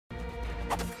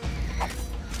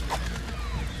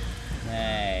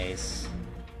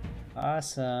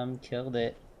Awesome, killed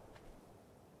it.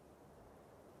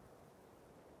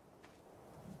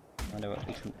 Wonder what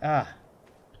we can.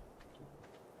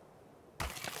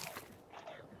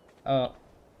 Oh.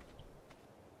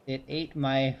 It ate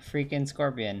my freaking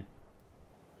scorpion.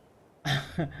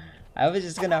 I was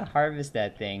just gonna harvest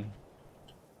that thing.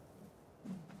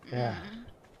 Ugh.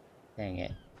 Dang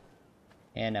it.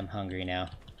 And I'm hungry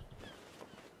now.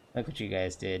 Look what you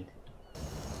guys did.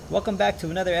 Welcome back to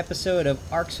another episode of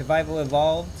ARK Survival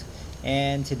Evolved.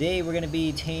 And today we're gonna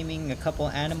be taming a couple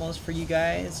animals for you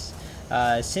guys.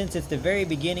 Since it's the very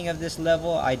beginning of this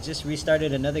level, I just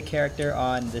restarted another character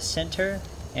on the center.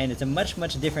 And it's a much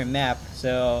different map.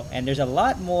 So, and there's a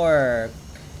lot more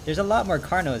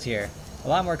carnos here. A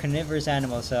lot more carnivorous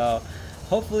animals, so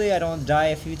hopefully I don't die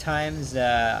a few times.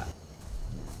 Yeah,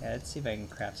 let's see if I can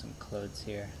craft some clothes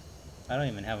here. I don't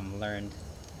even have them learned.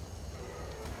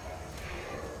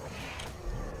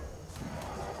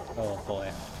 Oh boy,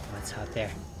 what's out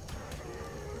there?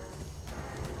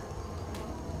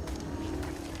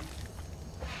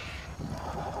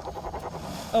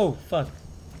 Oh fuck!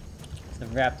 Some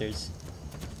raptors.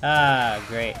 Ah,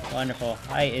 great, wonderful.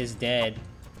 I is dead.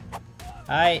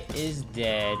 I is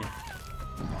dead.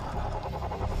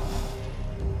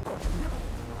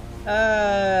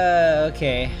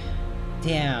 Okay.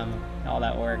 Damn, all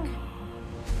that work.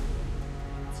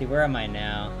 Let's see, where am I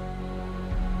now?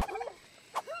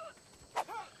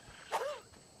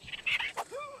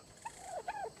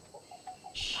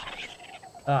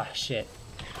 Ah, shit.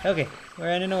 Okay, we're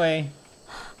running away.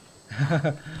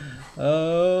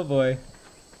 Oh boy.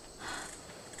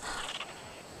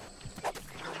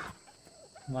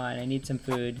 Come on, I need some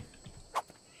food.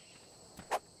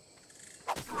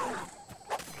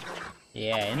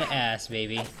 Yeah, in the ass,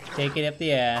 baby. Take it up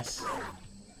the ass.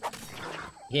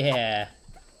 Yeah.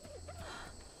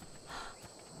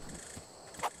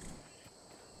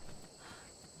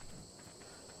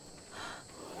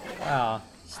 Wow,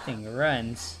 this thing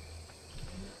runs.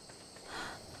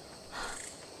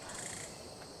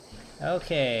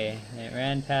 Okay, it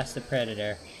ran past the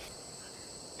predator.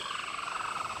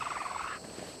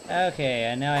 Okay,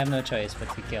 and now I have no choice but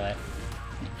to kill it.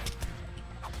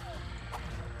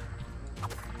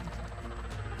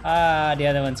 Ah, the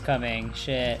other one's coming.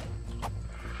 Shit.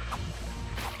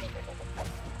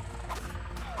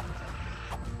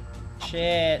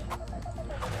 Shit.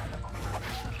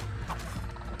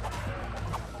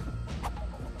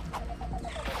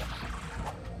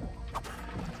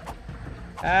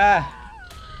 Ah!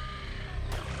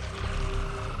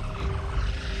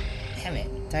 Damn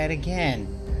it, died again.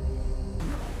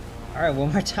 Alright,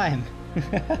 one more time.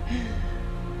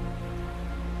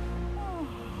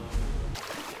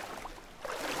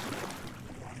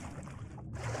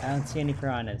 I don't see any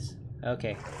piranhas.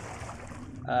 Okay.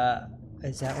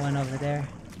 Is that one over there?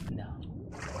 No.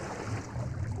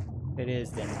 If it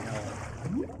is, then no.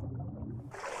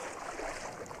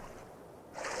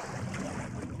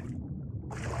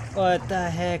 What the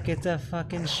heck? It's a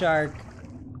fucking shark.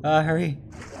 Hurry.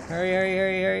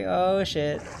 Hurry. Oh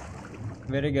shit.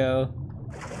 Better go.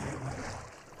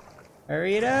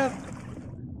 Hurry it up!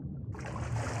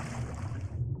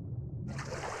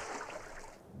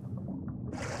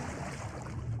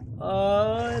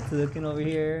 Oh, it's looking over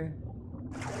here.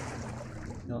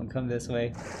 Don't come this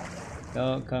way.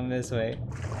 Don't come this way.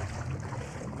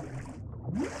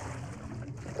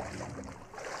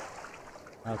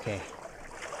 Okay.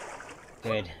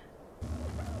 Good.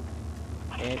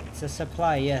 It's a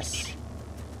supply, yes.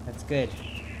 That's good.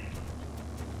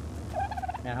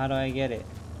 Now how do I get it?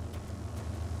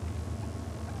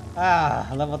 Ah,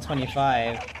 level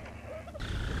 25.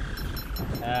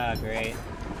 Ah, great.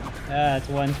 Ah, it's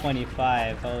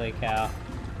 125. Holy cow.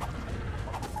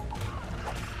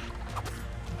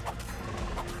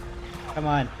 Come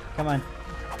on.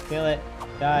 Kill it.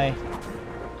 Die.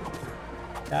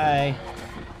 Die.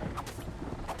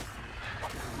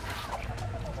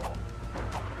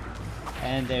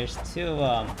 And there's two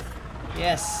of them.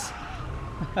 Yes!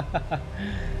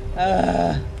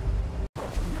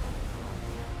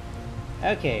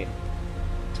 Okay.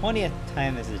 20th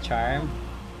time is the charm.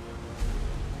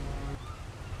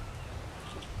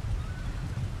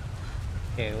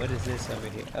 Okay, what is this over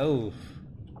here? Oh!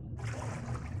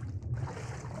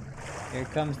 Here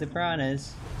comes the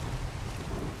piranhas.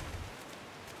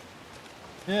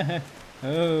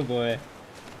 Oh boy.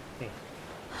 Okay,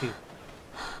 2.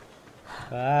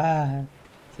 Ah,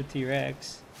 it's a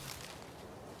T-Rex.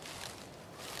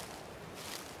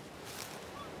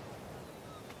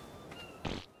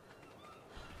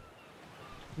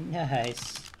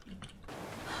 Nice.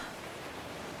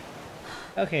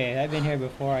 Okay, I've been here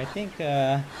before. I think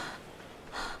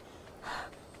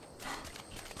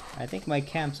I think my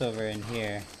camp's over in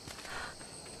here.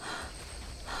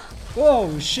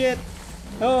 Whoa, shit!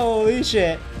 Holy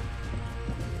shit!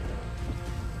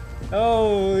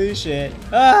 Holy shit!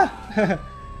 Ah!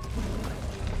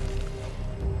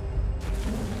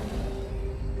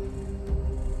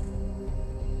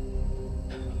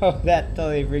 Oh, that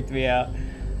totally freaked me out.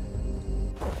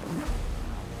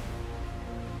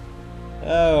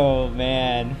 Oh,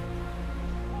 man.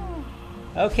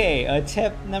 Okay,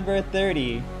 attempt number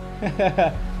 30.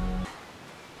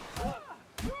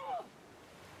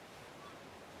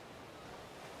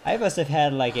 I must have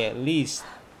had like at least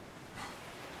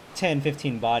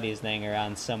 10-15 bodies laying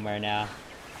around somewhere now.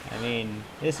 I mean,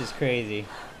 this is crazy.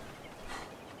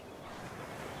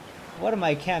 One of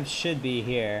my camps should be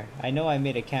here. I know I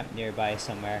made a camp nearby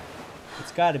somewhere.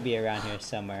 It's gotta be around here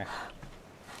somewhere.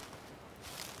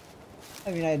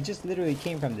 I mean, I just literally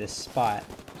came from this spot.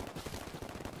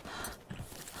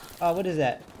 Oh, what is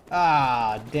that?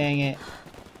 Ah, dang it.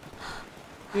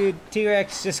 Dude,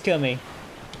 T-Rex, just kill me.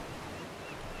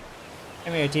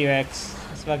 Come here, T-Rex.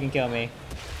 Just fucking kill me.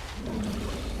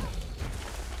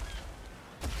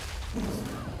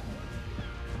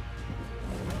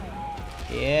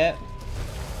 Yep.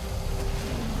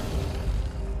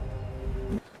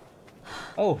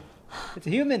 Oh, it's a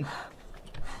human.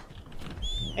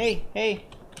 Hey, hey.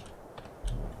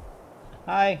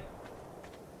 Hi.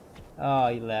 Oh,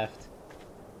 he left.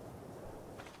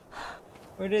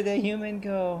 Where did the human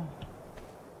go?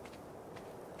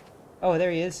 Oh,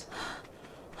 there he is.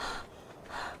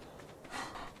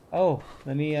 Oh,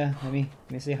 let me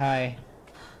say hi.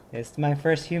 It's my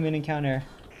first human encounter.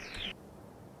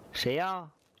 谁呀？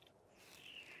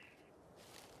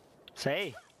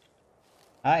谁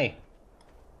Hi.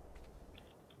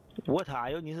 ？What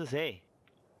are you？你是谁？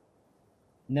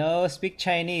 No, speak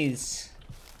Chinese.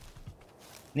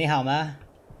 你好吗？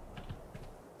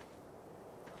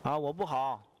啊，我不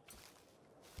好。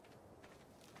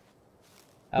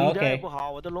 Oh, 一点也 okay. 不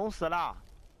好，我都聋死了。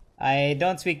 I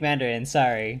don't speak Mandarin,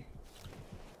 sorry.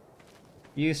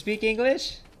 You speak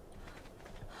English?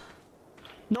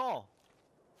 No，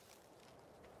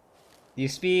 You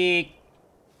speak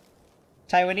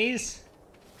Taiwanese?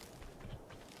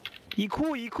 一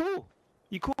哭一哭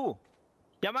一哭，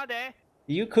亚麻得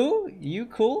You cool? You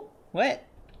cool? What?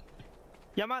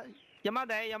 亚麻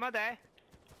得亚麻得，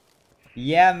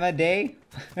 Yeah, my day.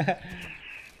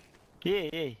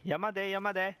 耶亚麻得亚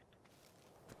麻得。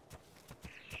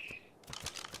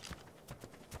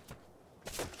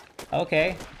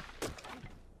 Okay.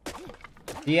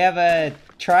 Do you have a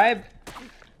tribe?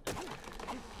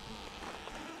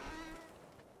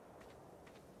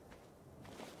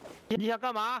 你想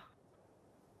干嘛？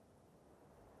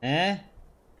 Eh?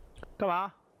 干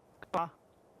嘛？干嘛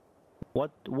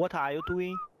 ？What are you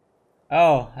doing？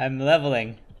 Oh, I'm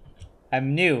leveling.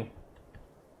 I'm new.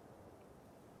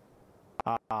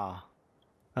 啊，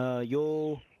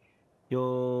有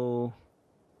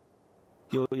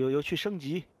去升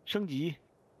级升级。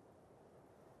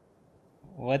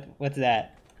 What's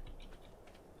that?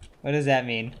 What does that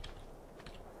mean?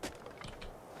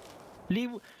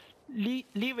 Live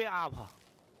up，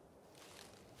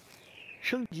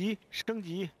 升级升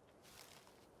级。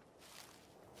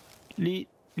Live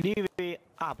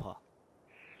up。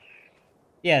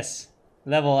 Yes,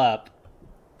 level up.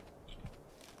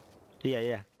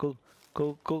 Yeah. Go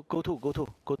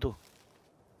to.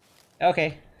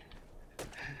 Okay.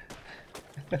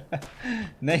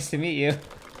 Nice to meet you.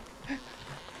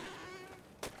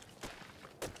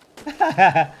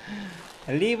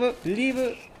 Leave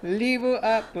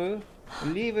up.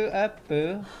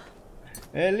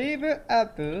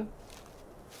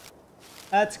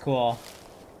 That's cool.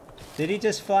 Did he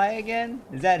just fly again?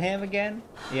 Is that him again?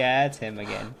 Yeah, that's him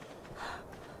again.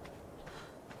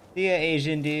 See ya,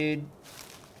 Asian dude.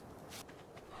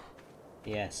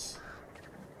 Yes.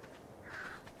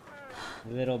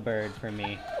 Little bird for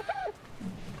me.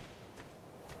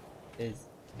 Is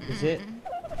it?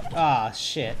 Ah,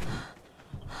 shit.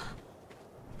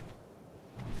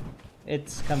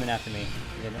 It's coming after me.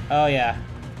 Oh yeah.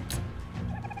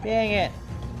 Dang it.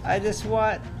 I just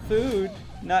want food,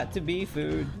 not to be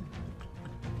food.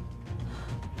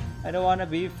 I don't want to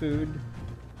be food.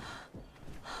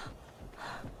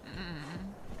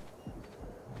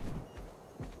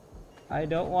 I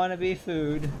don't want to be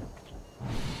food.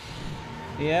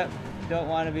 Yep, don't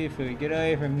want to be food. Get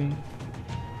away from me.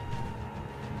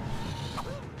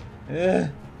 Ugh.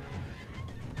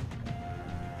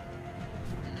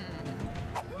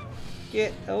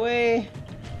 Get away.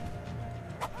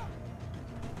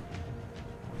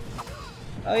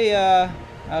 Oh yeah.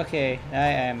 Okay, I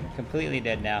am completely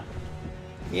dead now.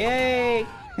 Yay!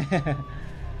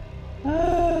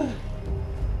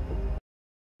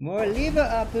 More lever,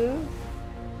 Apu.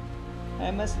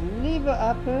 I must lever,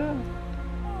 Apu.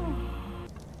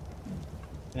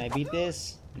 Can I beat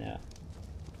this? No.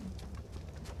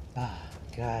 Ah,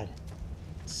 God.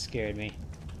 It scared me.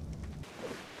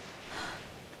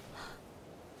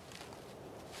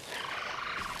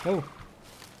 Oh.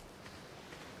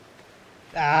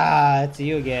 Ah, it's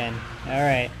you again.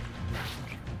 Alright.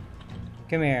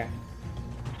 Come here.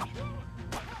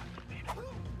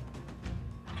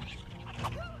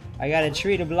 I got a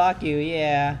tree to block you,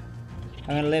 yeah.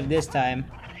 I'm gonna live this time.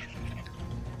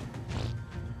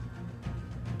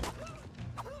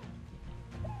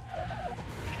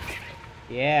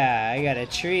 Yeah, I got a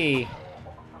tree.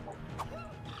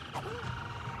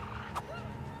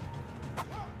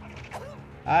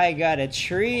 I got a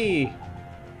tree.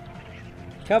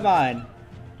 Come on.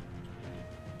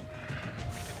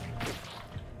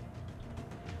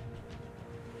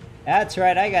 That's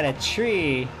right, I got a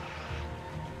tree.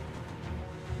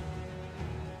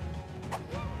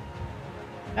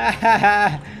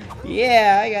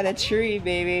 Yeah, I got a tree,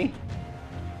 baby.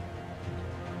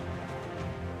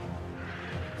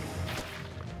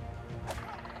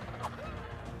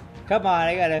 Come on,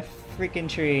 I got a freaking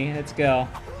tree. Let's go.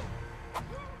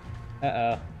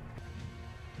 Uh-oh.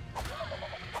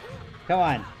 Come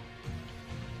on.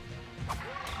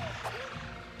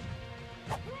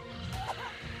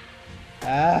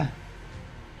 Ah.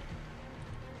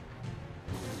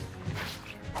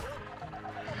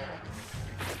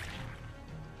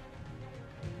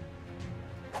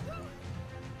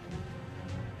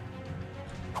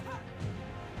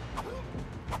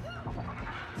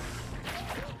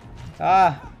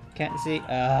 Ah, can't see.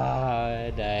 Ah,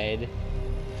 I died.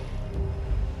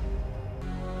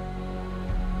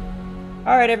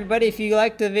 Alright everybody, if you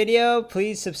liked the video,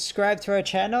 please subscribe to our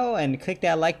channel and click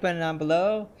that like button down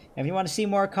below. And if you want to see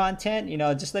more content, you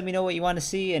know, just let me know what you want to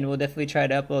see and we'll definitely try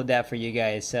to upload that for you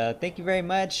guys. So thank you very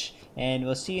much and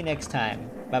we'll see you next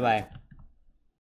time. Bye bye.